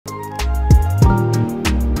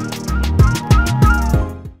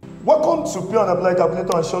to Pure and Apply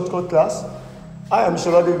Calculator and Shortcut class. I am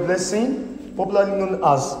Sholade Blessing, popularly known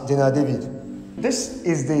as General David. This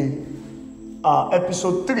is the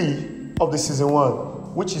episode 3 of the season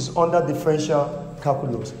 1, which is under differential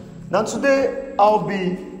calculus. Now today I'll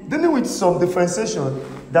be dealing with some differentiation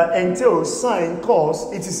that entails sine,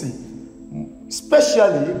 cos, etc.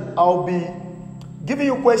 Especially, I'll be giving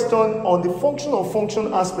you a question on the function of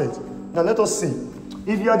function aspect. Now let us see.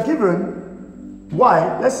 If you are given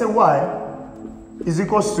y, let's say y is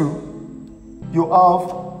equals to, you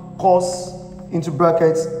have cos into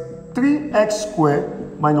brackets 3x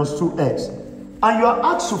squared minus 2x. And you are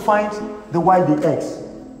asked to find the y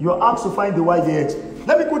dx. You are asked to find the y dx.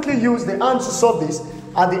 Let me quickly use the and to solve this.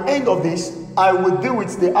 At the end of this, I will deal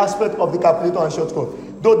with the aspect of the calculator and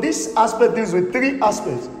shortcut. Though this aspect deals with 3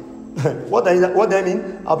 aspects. What do I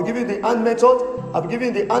mean? I'll be giving the and method, I'll be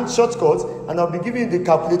giving the and shortcut, and I'll be giving the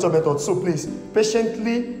calculator method. So please,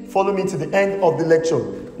 patiently follow me to the end of the lecture.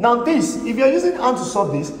 Now this, if you're using and to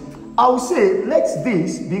solve this, I will say, let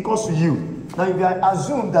this be equals to u. Now if I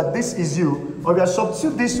assume that this is u, or if I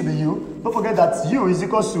substitute this to be u, don't forget that u is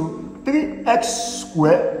equals to 3x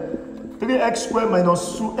squared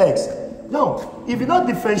minus 2x. Now, if you not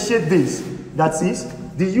differentiate this, that is,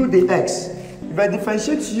 the u dx. If I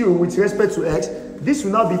differentiate u with respect to x, this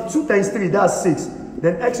will now be 2 times 3, that's 6.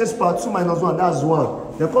 Then x raised power 2 minus 1, that's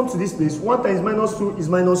 1. Then come to this place, 1 times minus 2 is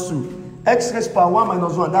minus 2. X raised power 1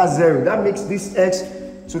 minus 1, that's 0. That makes this x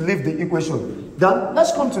to leave the equation. Then,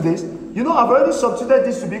 let's come to this. You know, I've already substituted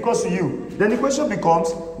this to be equals to u. Then the equation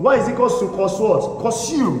becomes, y is equals to cos what?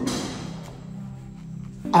 Cos u.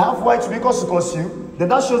 I have y to be equals to cos u. Then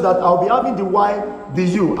that shows that I'll be having the y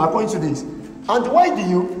du according to this. And the y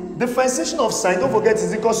du, differentiation of sine, don't forget,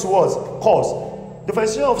 is equals to what? Cos.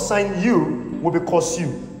 Differentiation of sine u will be cos u.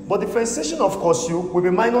 But differentiation of cos u will be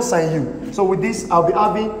minus sine u. So with this, I'll be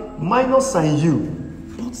having minus sine u.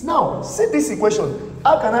 But now, see this equation.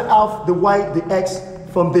 How can I have the y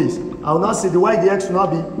dx from this? I'll now say the y dx will now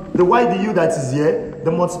be the y du that is here,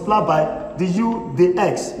 then multiplied by the u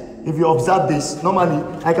dx. If you observe this, normally,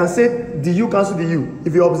 I can say the u cancel the u.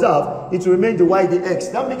 If you observe, it will remain the y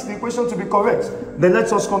dx. That makes the equation to be correct. Then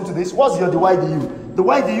let us come to this. What's your the y du? The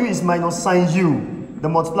y du is minus sine u.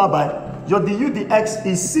 Then multiply by, your du dx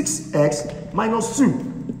is 6x minus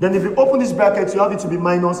 2. Then if you open this bracket, you have it to be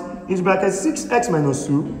minus, into bracket 6x minus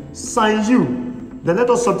 2, sine u. Then let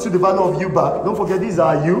us substitute the value of u back. Don't forget, these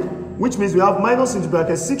are u, which means we have minus into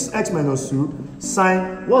bracket 6x minus 2,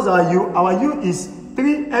 sine, what's our u? Our u is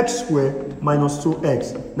 3x squared minus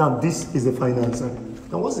 2x. Now this is the final answer.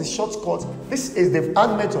 Now what's the shortcut? This is the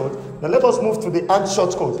and method. Now let us move to the and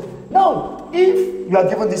shortcut. Now, if you are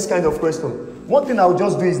given this kind of question, one thing I will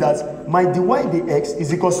just do is that my dy dx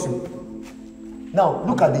is equals to. Now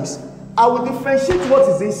look at this. I will differentiate what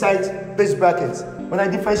is inside this bracket. When I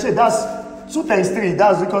differentiate, that's 2 times 3,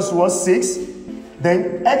 that's equals to what? 6.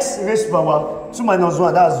 Then x raised to power 2 minus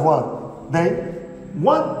 1, that's 1. Then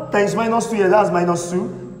 1 times minus 2 here, that's minus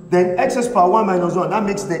 2. Then x raised to power 1 minus 1, that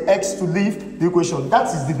makes the x to leave the equation. That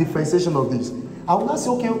is the differentiation of this. I will now say,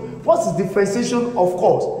 okay, what is differentiation of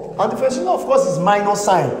cos? And differentiation of cos is minus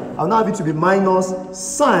sine. I will now have it to be minus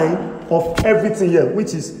sine of everything here,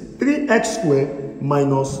 which is 3x squared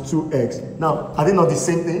minus 2x. Now, are they not the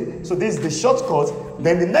same thing? So this is the shortcut.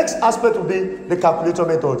 Then the next aspect will be the calculator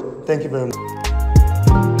method. Thank you very much.